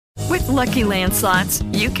Lucky Land Slots,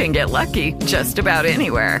 you can get lucky just about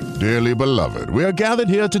anywhere. Dearly beloved, we are gathered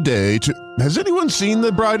here today to... Has anyone seen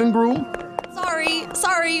the bride and groom?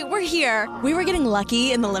 Sorry, we're here. We were getting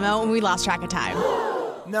lucky in the limo and we lost track of time.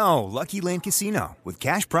 No, Lucky Land Casino, with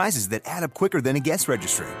cash prizes that add up quicker than a guest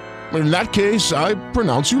registry. In that case, I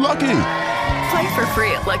pronounce you lucky. Play for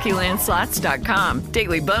free at LuckyLandSlots.com.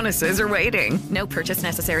 Daily bonuses are waiting. No purchase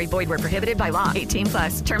necessary. Void where prohibited by law.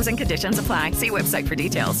 18+. Terms and conditions apply. See website for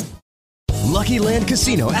details. Lucky Land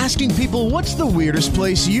Casino, asking people, what's the weirdest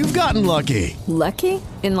place you've gotten lucky? Lucky?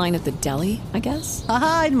 In line at the deli, I guess?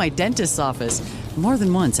 Aha, in my dentist's office. More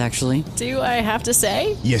than once, actually. Do I have to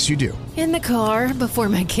say? Yes, you do. In the car before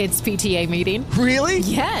my kids' PTA meeting. Really?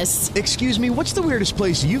 Yes. Excuse me, what's the weirdest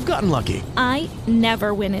place you've gotten lucky? I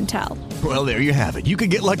never win and tell. Well, there you have it. You can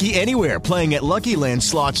get lucky anywhere, playing at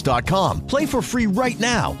LuckyLandSlots.com. Play for free right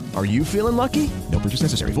now. Are you feeling lucky? No purchase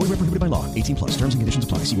necessary. Void where prohibited by law. 18+. Terms and conditions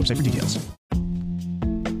apply. See website for details.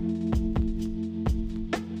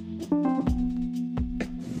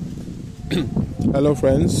 Hello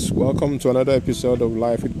friends, welcome to another episode of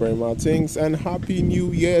Life with Barry Martins, and Happy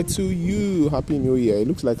New Year to you. Happy New Year. It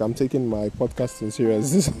looks like I'm taking my podcasting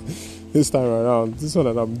serious this time around. This one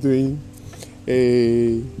that I'm doing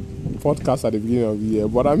a podcast at the beginning of the year,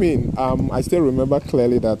 but I still remember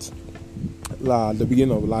clearly that at the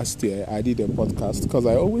beginning of last year I did a podcast because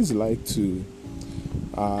I always like to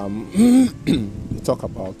talk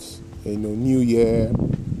about New Year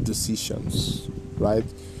decisions, right?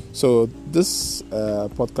 So this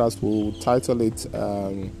podcast will title it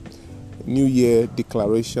New Year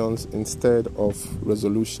Declarations Instead of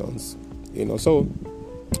Resolutions. So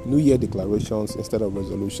New Year declarations instead of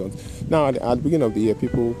resolutions. Now at the beginning of the year,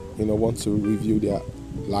 people want to review their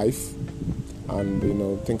life and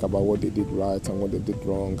think about what they did right and what they did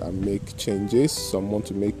wrong and make changes. Some want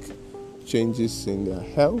to make changes in their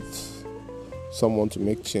health. Some want to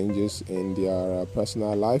make changes in their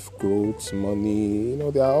personal life, growth, money.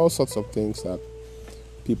 There are all sorts of things that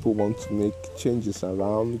people want to make changes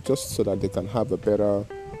around just so that they can have a better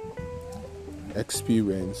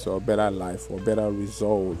experience or better life or better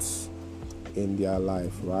results in their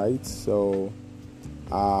life, right? So,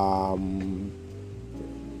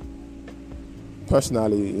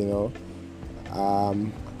 personally,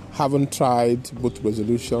 haven't tried both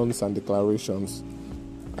resolutions and declarations.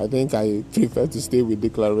 I think I prefer to stay with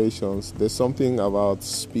declarations. There's something about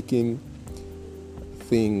speaking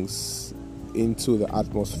things into the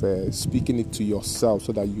atmosphere, speaking it to yourself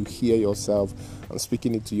so that you hear yourself, and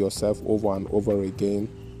speaking it to yourself over and over again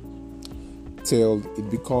till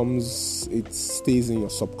it stays in your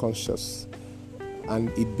subconscious and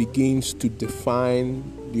it begins to define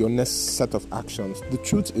your next set of actions. The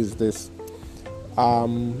truth is this.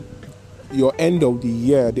 Your end of the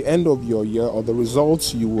year, the end of your year, or the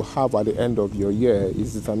results you will have at the end of your year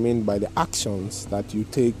is determined by the actions that you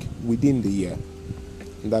take within the year.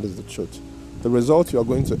 And that is the truth. The results you are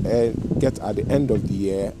going to get at the end of the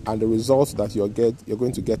year and the results that you're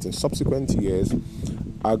going to get in subsequent years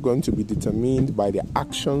are going to be determined by the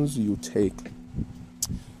actions you take.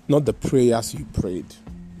 Not the prayers you prayed,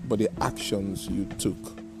 but the actions you took,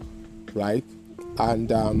 right? And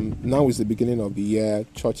now is the beginning of the year.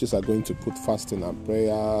 Churches are going to put fasting and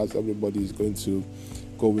prayers. Everybody is going to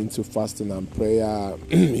go into fasting and prayer,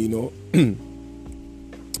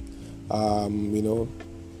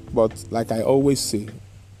 But like I always say,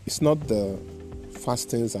 it's not the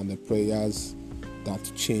fastings and the prayers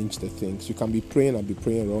that change the things. You can be praying and be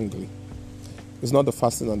praying wrongly. It's not the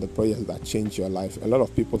fasting and the prayers that change your life. A lot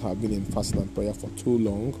of people have been in fasting and prayer for too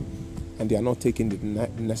long, and they are not taking the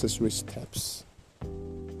necessary steps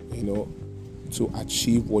to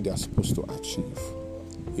achieve what they are supposed to achieve.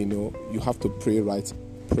 You have to pray right,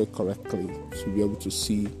 pray correctly to be able to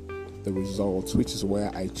see the results, which is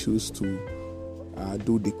where I choose to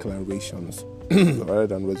do declarations rather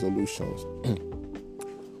than resolutions.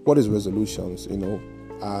 What is resolutions?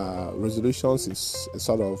 Resolutions is a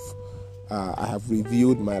sort of I have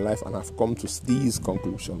reviewed my life and I've come to these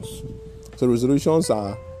conclusions. So resolutions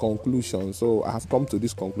are conclusions. So I have come to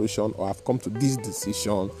this conclusion, or I've come to this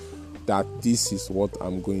decision that this is what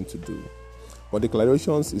I'm going to do. But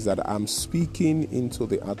declarations is that I'm speaking into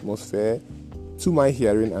the atmosphere, to my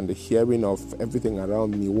hearing and the hearing of everything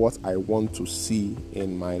around me, what I want to see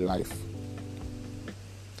in my life.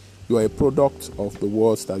 You are a product of the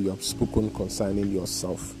words that you have spoken concerning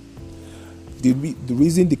yourself. The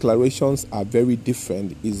reason declarations are very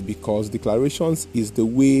different is because declarations is the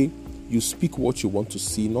way you speak what you want to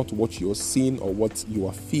see, not what you're seeing or what you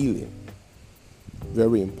are feeling.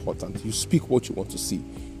 Very important. You speak what you want to see.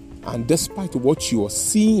 And despite what you are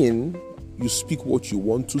seeing, You speak what you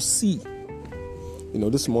want to see.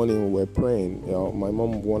 This morning we were praying. My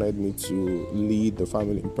mom wanted me to lead the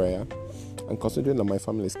family in prayer. And considering that my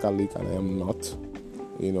family is Catholic and I am not,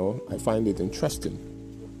 I find it interesting.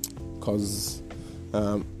 Because,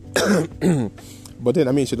 but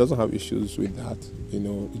then, she doesn't have issues with that.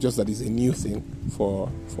 It's just that it's a new thing for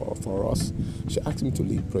us. She asked me to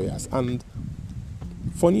lead prayers. And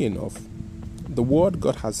funny enough, the word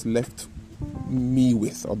God has left me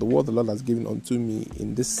with, or the word the Lord has given unto me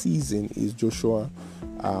in this season, is Joshua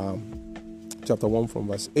chapter 1 from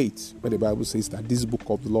verse 8, where the Bible says that this book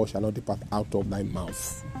of the law shall not depart out of thy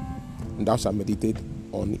mouth, and thou shalt meditate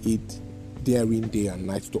on it therein day and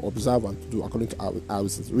night, to observe and to do according to how it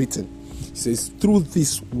is written. It says, through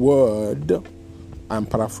this word, I'm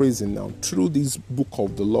paraphrasing now, through this book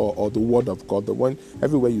of the law, or the word of God, the one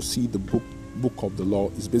everywhere you see the book of the law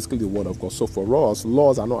is basically the word of God. So for us,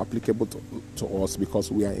 laws are not applicable to us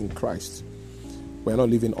because we are in Christ. We are not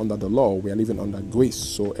living under the law, we are living under grace.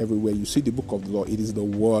 So everywhere you see the book of the law, it is the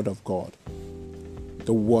word of God.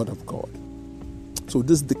 The word of God. So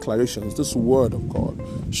these declarations, this word of God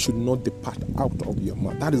should not depart out of your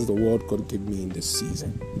mouth. That is the word God gave me in this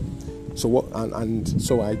season. So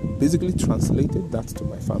so I basically translated that to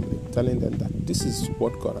my family, telling them that this is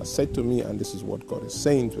what God has said to me, and this is what God is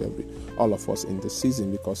saying to all of us in this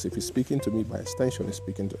season. Because if He's speaking to me, by extension, He's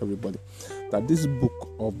speaking to everybody. That this book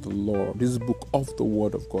of the law, this book of the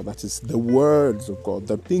word of God, that is the words of God,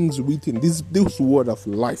 the things written, this word of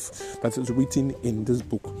life that is written in this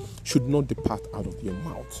book, should not depart out of your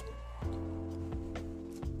mouth.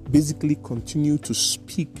 Basically, continue to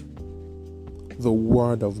speak the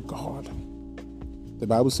word of God. The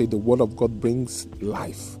Bible says the word of God brings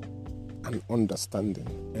life and understanding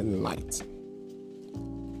and light.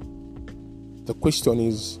 The question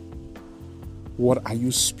is, what are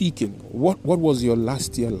you speaking? What was your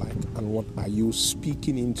last year like, and what are you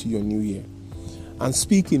speaking into your new year? And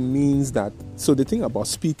speaking means that, so the thing about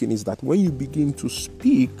speaking is that when you begin to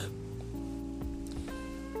speak,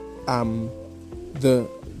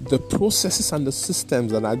 the processes and the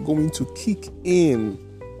systems that are going to kick in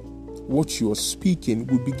what you are speaking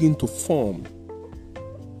will begin to form.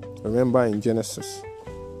 Remember in Genesis,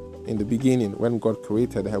 in the beginning, when God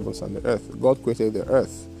created the heavens and the earth, God created the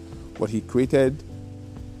earth, but He created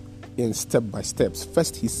in step by steps.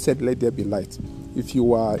 First, He said, let there be light. If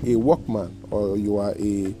you are a workman, or you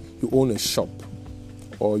own a shop,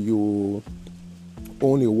 or you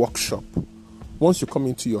own a workshop, once you come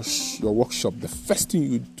into your workshop, the first thing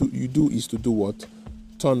you do is to do what?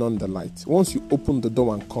 Turn on the light. Once you open the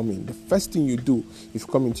door and come in, the first thing you do if you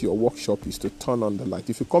come into your workshop is to turn on the light.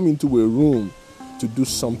 If you come into a room to do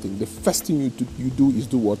something, the first thing you do is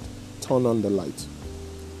do what? Turn on the light.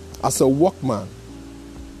 As a workman,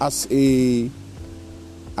 as a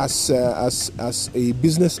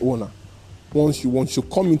business owner, once you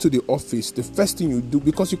come into the office, the first thing you do,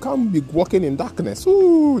 because you can't be walking in darkness.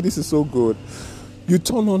 Ooh, this is so good. You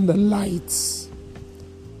turn on the lights.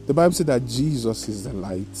 The Bible said that Jesus is the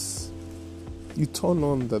light. You turn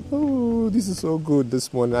on the, this is so good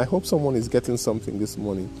this morning. I hope someone is getting something this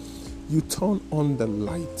morning. You turn on the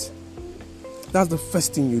light. That's the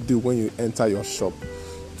first thing you do when you enter your shop.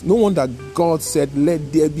 No wonder God said,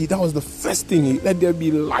 let there be. That was the first thing. Let there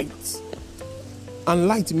be light. And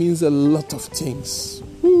light means a lot of things.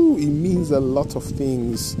 It means a lot of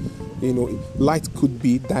things. Light could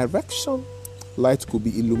be direction. Light could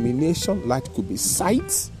be illumination. Light could be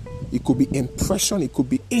sight. It could be impression. It could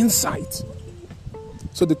be insight.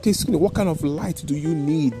 So the question, what kind of light do you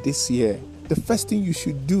need this year? The first thing you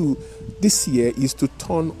should do this year is to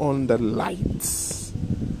turn on the lights.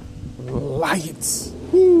 Light.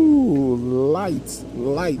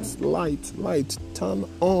 Light. Turn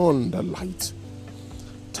on the light.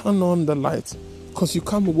 Turn on the light. Because you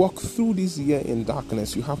can't walk through this year in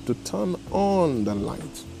darkness. You have to turn on the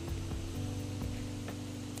light.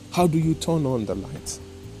 How do you turn on the light?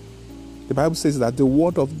 The Bible says that the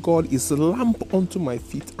word of God is a lamp unto my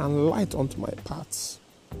feet and light unto my paths.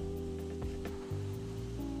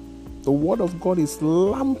 The word of God is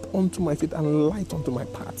lamp unto my feet and light unto my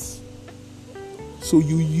paths. So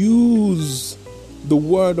you use the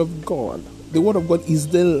word of God. The word of God is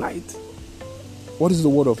the light. What is the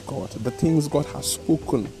word of God? The things God has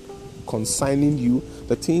spoken concerning you,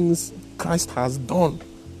 the things Christ has done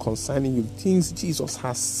concerning you, the things Jesus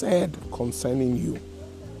has said concerning you.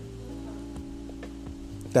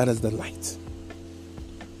 That is the light.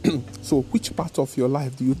 So which part of your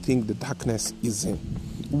life do you think the darkness is in?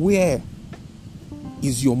 Where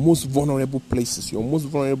is your most vulnerable places, your most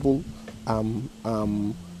vulnerable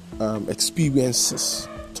experiences?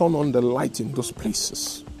 Turn on the light in those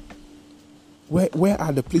places. Where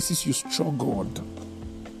are the places you struggled?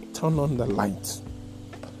 Turn on the light.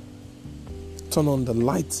 Turn on the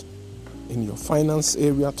light in your finance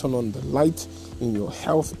area. Turn on the light in your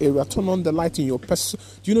health area. Turn on the light in your person.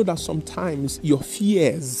 Do you know that sometimes your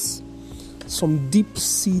fears, some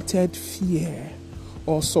deep-seated fear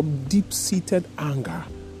or some deep-seated anger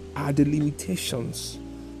are the limitations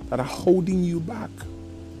that are holding you back?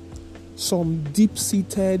 Some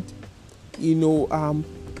deep-seated,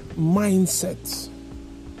 mindsets.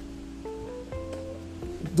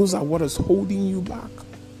 Those are what is holding you back.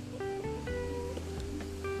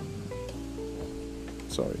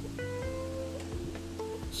 Sorry.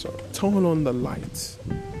 Turn on the light.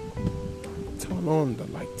 Turn on the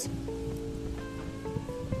light.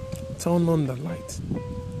 Turn on the light.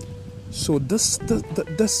 So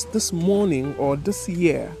this morning or this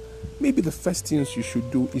year, maybe the first things you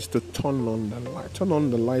should do is to turn on the light. Turn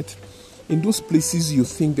on the light in those places you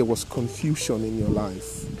think there was confusion in your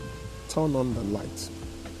life. Turn on the light.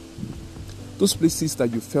 Those places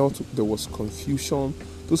that you felt there was confusion,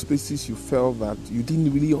 those places you felt that you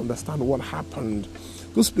didn't really understand what happened,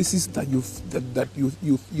 those places that you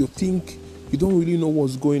think you don't really know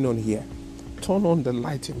what's going on here. Turn on the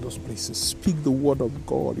light in those places. Speak the word of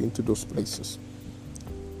God into those places.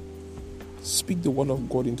 Speak the word of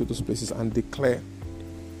God into those places and declare,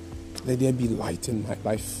 let there be light in my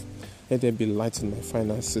life. Let there be light in my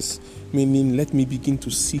finances. Meaning, let me begin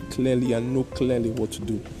to see clearly and know clearly what to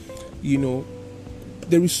do.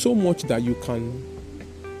 There is so much that you can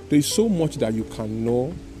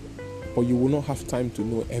know, but you will not have time to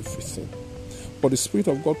know everything. But the Spirit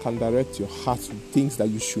of God can direct your heart to things that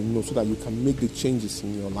you should know so that you can make the changes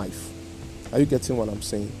in your life. Are you getting what I'm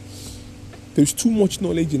saying? There's too much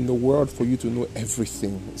knowledge in the world for you to know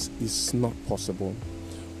everything. It's not possible.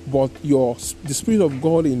 But the Spirit of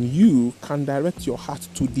God in you can direct your heart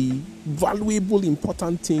to the valuable,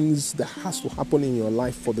 important things that has to happen in your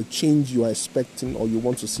life for the change you are expecting or you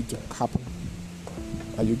want to see to happen.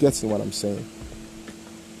 Are you getting what I'm saying?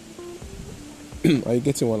 Are you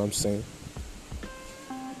getting what I'm saying?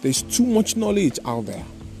 There's too much knowledge out there.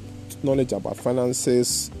 Knowledge about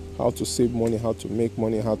finances, how to save money, how to make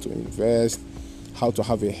money, how to invest, how to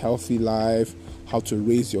have a healthy life, how to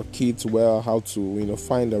raise your kids well, how to,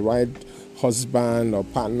 find the right husband or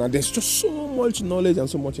partner. There's just so much knowledge and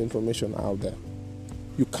so much information out there.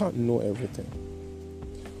 You can't know everything.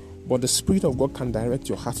 But the Spirit of God can direct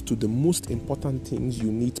your heart to the most important things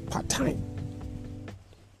you need part time.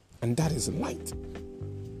 And that is light.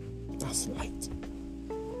 That's light.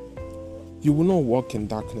 You will not walk in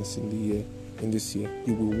darkness in this year.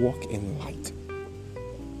 You will walk in light.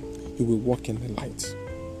 You will walk in the light.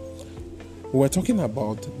 We're talking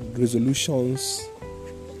about resolutions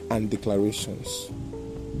and declarations.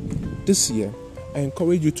 This year, I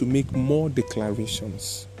encourage you to make more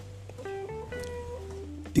declarations.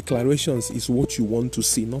 Declarations is what you want to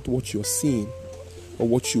see, not what you're seeing, or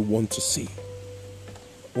what you want to see.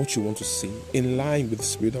 What you want to see, in line with the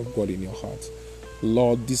Spirit of God in your heart.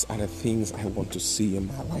 Lord, these are the things I want to see in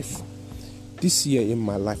my life. This year in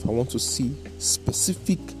my life, I want to see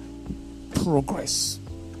specific progress.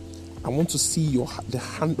 I want to see the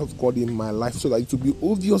hand of God in my life so that it will be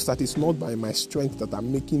obvious that it's not by my strength that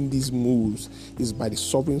I'm making these moves. It's by the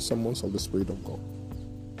sovereign summons of the Spirit of God.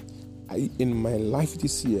 In my life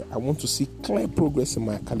this year, I want to see clear progress in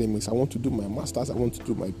my academics. I want to do my master's. I want to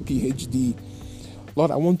do my PhD. Lord,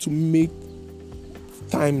 I want to make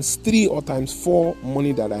times 3 or times 4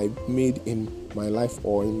 money that I made in my life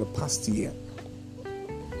or in the past year.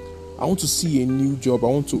 I want to see a new job. I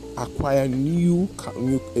want to acquire a new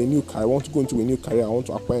career. I want to go into a new career. I want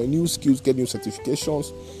to acquire new skills, get new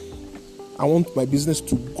certifications. I want my business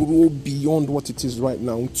to grow beyond what it is right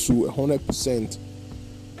now to 100%.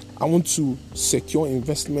 I want to secure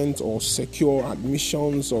investment or secure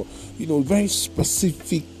admissions or, very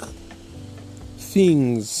specific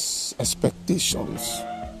things, expectations.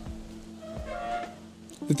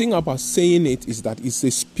 The thing about saying it is that it's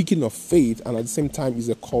a speaking of faith and at the same time it's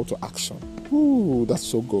a call to action. Ooh, that's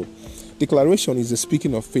so good. Declaration is a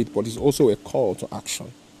speaking of faith, but it's also a call to action.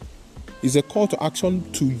 It's a call to action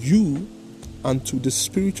to you and to the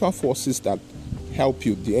spiritual forces that help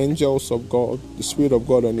you, the angels of God, the Spirit of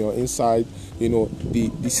God on your inside,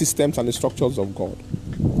 the systems and the structures of God.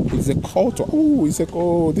 It's a call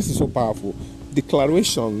to, this is so powerful.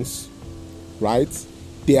 Declarations, right?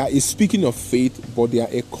 They are a speaking of faith, but they are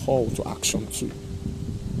a call to action too.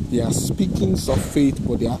 They are speakings of faith,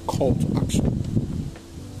 but they are call to action.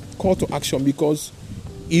 Call to action because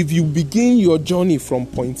if you begin your journey from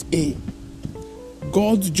point A,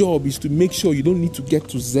 God's job is to make sure you don't need to get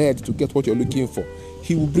to Z to get what you're looking for.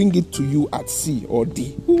 He will bring it to you at C or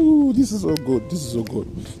D. Ooh, this is so good. This is so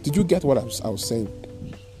good. Did you get what I was saying?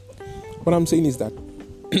 What I'm saying is that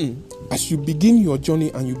as you begin your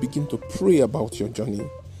journey and you begin to pray about your journey,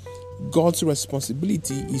 God's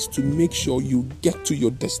responsibility is to make sure you get to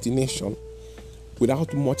your destination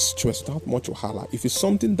without much stress, without much wahala. If it's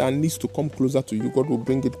something that needs to come closer to you, God will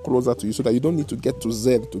bring it closer to you so that you don't need to get to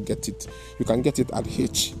Z to get it. You can get it at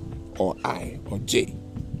H or I or J.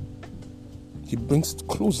 He brings it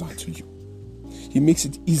closer to you. He makes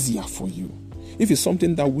it easier for you. If it's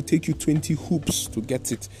something that will take you 20 hoops to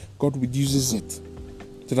get it, God reduces it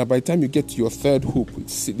so that by the time you get to your third hoop,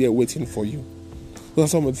 it's there waiting for you. Those are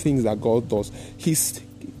some of the things that God does. He's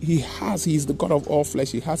the God of all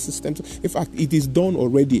flesh. He has systems. In fact, it is done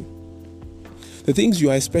already. The things you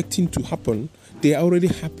are expecting to happen, they already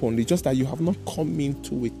happened. It's just that you have not come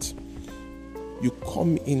into it. You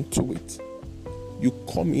come into it. You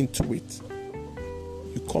come into it.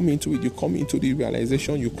 You come into it. You come into the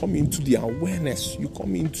realization. You come into the awareness. You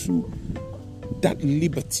come into that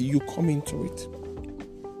liberty. You come into it.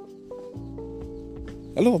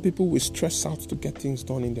 A lot of people will stress out to get things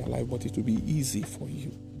done in their life, but it will be easy for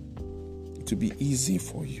you. It will be easy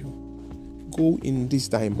for you. Go in this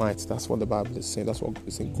thy might. That's what the Bible is saying. That's what God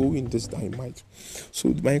is saying. Go in this thy might. So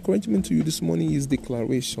my encouragement to you this morning is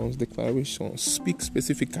declarations. Declarations. Speak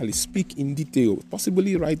specifically. Speak in detail.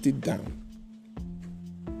 Possibly write it down.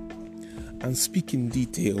 And speak in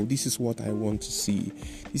detail. This is what I want to see.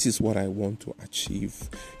 This is what I want to achieve.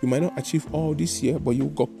 You might not achieve all this year, but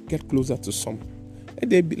you get closer to some.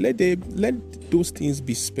 Let those things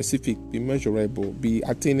be specific, be measurable, be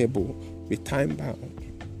attainable, be time bound.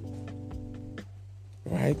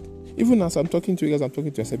 Right? Even as I'm talking to you guys, I'm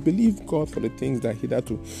talking to you. I say, believe God for the things that He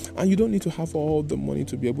does. And you don't need to have all the money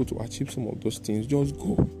to be able to achieve some of those things. Just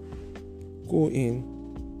go. Go in.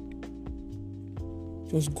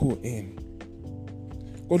 Just go in.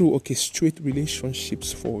 God will orchestrate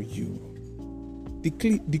relationships for you.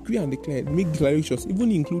 Decree and declare. Make declarations,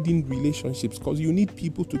 even including relationships, because you need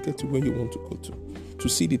people to get to where you want to go to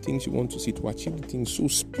see the things you want to see, to achieve the things. So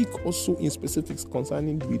speak also in specifics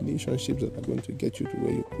concerning relationships that are going to get you to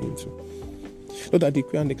where you're going to. Lord, I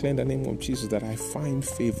decree and declare in the name of Jesus that I find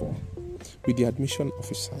favor with the admission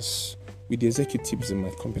officers, with the executives in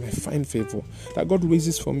my company. I find favor. That God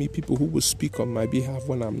raises for me people who will speak on my behalf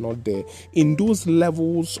when I'm not there. In those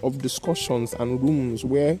levels of discussions and rooms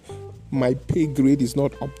where my pay grade is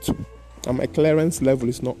not up to, and my clearance level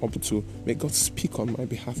is not up to, may God speak on my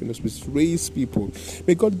behalf in those places. Raise people.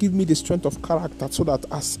 May God give me the strength of character so that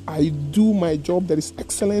as I do my job, there is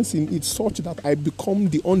excellence in it, such that I become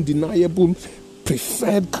the undeniable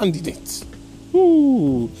preferred candidate.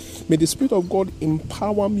 Ooh. May the Spirit of God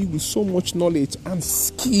empower me with so much knowledge and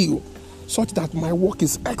skill, such that my work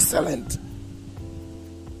is excellent.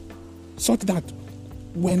 Such that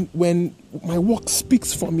when my work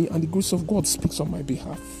speaks for me and the grace of God speaks on my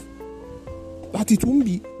behalf, that it won't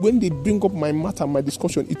be, when they bring up my matter, my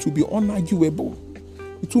discussion, it will be unarguable.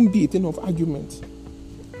 It won't be a thing of argument.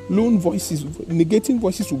 Lone voices, negating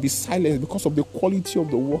voices will be silenced because of the quality of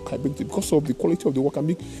the work I bring to, because of the quality of the work I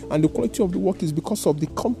make, and the quality of the work is because of the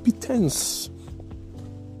competence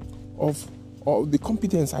of the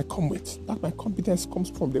competence I come with. That my competence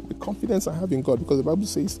comes from the confidence I have in God, because the Bible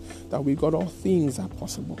says that with God all things are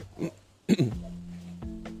possible.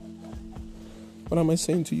 What am I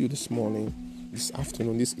saying to you this morning, this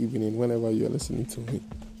afternoon, this evening, whenever you're listening to me?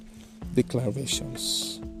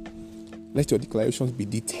 Declarations. Let your declarations be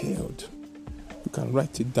detailed. You can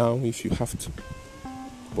write it down if you have to,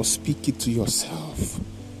 but speak it to yourself.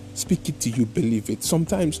 Speak it till you believe it.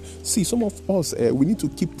 Sometimes, see, some of us, we need to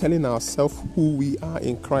keep telling ourselves who we are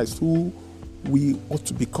in Christ, who we ought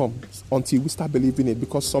to become, until we start believing it.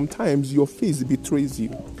 Because sometimes your face betrays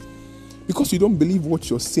you. Because you don't believe what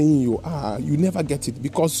you're saying you are, you never get it.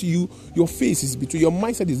 Because your face is betraying, your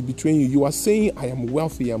mindset is betraying you. You are saying, I am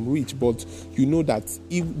wealthy, I'm rich, but you know that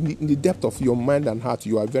in the depth of your mind and heart,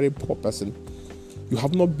 you are a very poor person. You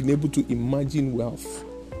have not been able to imagine wealth.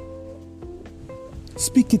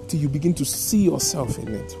 Speak it till you begin to see yourself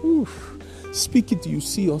in it. Oof. Speak it till you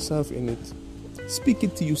see yourself in it. Speak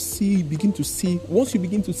it till you begin to see. Once you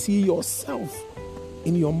begin to see yourself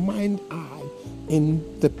in your mind eye,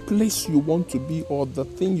 in the place you want to be or the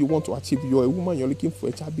thing you want to achieve, you're a woman, you're looking for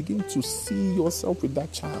a child, begin to see yourself with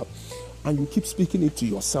that child, and you keep speaking it to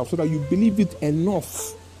yourself so that you believe it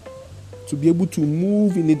enough to be able to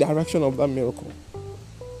move in the direction of that miracle.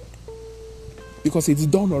 Because it's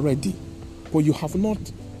done already. But you have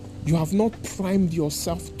not primed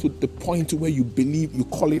yourself to the point where you believe, you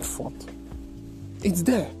call it forth. It's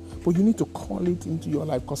there, But you need to call it into your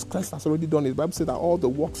life because Christ has already done it. The Bible says that all the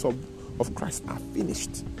works of Christ are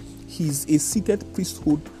finished. He's a seated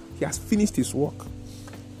priesthood. He has finished his work.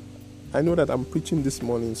 I know that I'm preaching this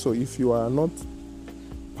morning, so if you are not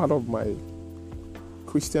part of my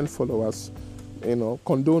Christian followers,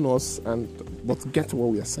 condone us, but get what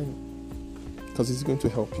we are saying, because it's going to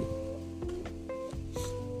help you.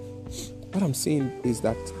 What I'm saying is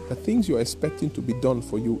that the things you're expecting to be done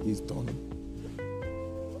for you is done.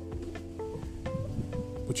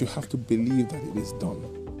 But you have to believe that it is done.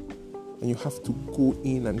 And you have to go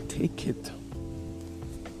in and take it.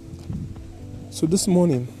 So this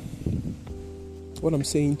morning, what I'm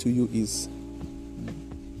saying to you is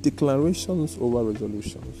declarations over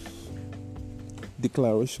resolutions.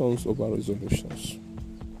 Declarations over resolutions.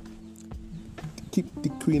 Keep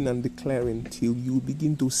decreeing and declaring till you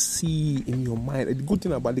begin to see in your mind. The good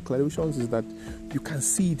thing about declarations is that you can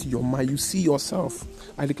see it in your mind. You see yourself.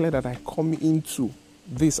 I declare that I come into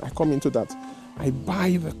this, I come into that. I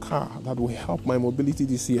buy the car that will help my mobility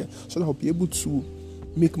this year so that I'll be able to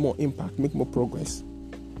make more impact, make more progress.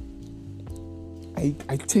 I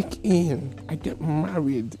get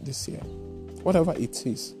married this year. Whatever it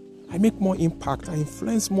is. I make more impact. I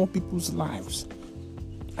influence more people's lives.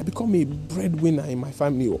 I become a breadwinner in my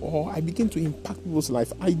family, or I begin to impact people's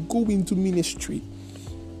life. I go into ministry.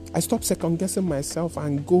 I stop second-guessing myself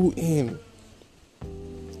and go in.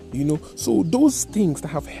 So those things that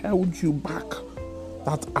have held you back,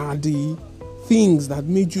 that are the things that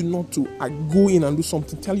made you not to go in and do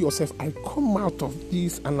something, tell yourself, I come out of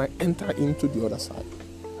this and I enter into the other side.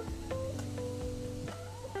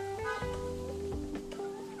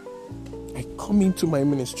 I come into my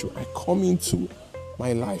ministry. I come into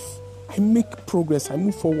my life. I make progress. I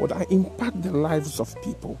move forward. I impact the lives of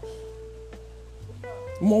people.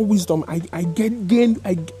 More wisdom. I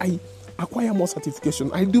acquire more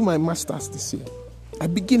certification. I do my master's this year. I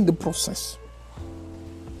begin the process.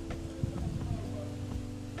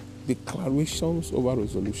 Declarations over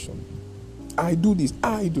resolution. I do this.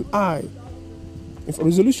 If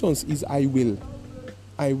resolutions is I will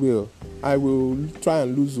try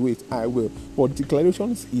and lose weight. I will. But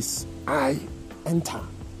declarations is I enter.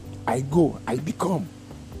 I go. I become.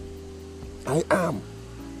 I am.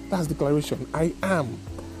 That's declaration. I am.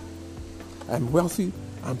 I'm wealthy.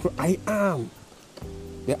 I am.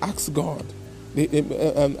 They asked God.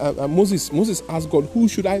 Moses asked God, who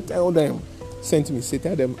should I tell them? Sent me. Say,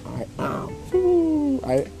 tell them, I am.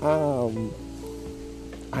 I am.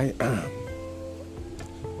 I am.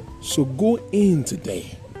 So go in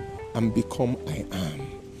today and become I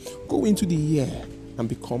am. Go into the year and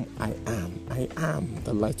become I am. I am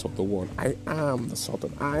the light of the world. I am the salt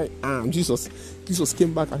of. I am. Jesus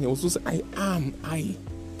came back and he was saying, I am. I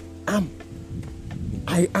am.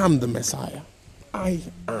 I am the Messiah. I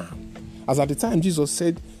am. As at the time Jesus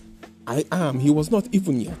said, I am, he was not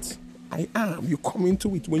even yet. I am. You come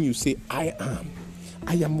into it when you say, I am.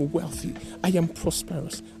 I am wealthy. I am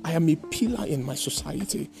prosperous. I am a pillar in my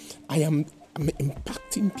society. I'm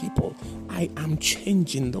impacting people. I am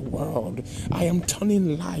changing the world. I am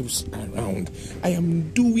turning lives around. I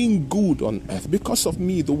am doing good on earth. Because of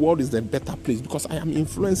me, the world is a better place because I am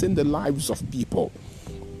influencing the lives of people.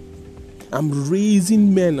 I'm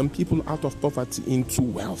raising men and people out of poverty into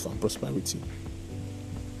wealth and prosperity.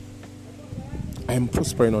 I am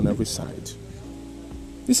prospering on every side.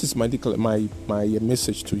 This is my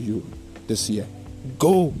message to you this year.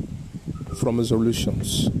 Go from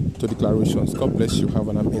resolutions to declarations. God bless you. Have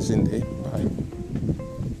an amazing day.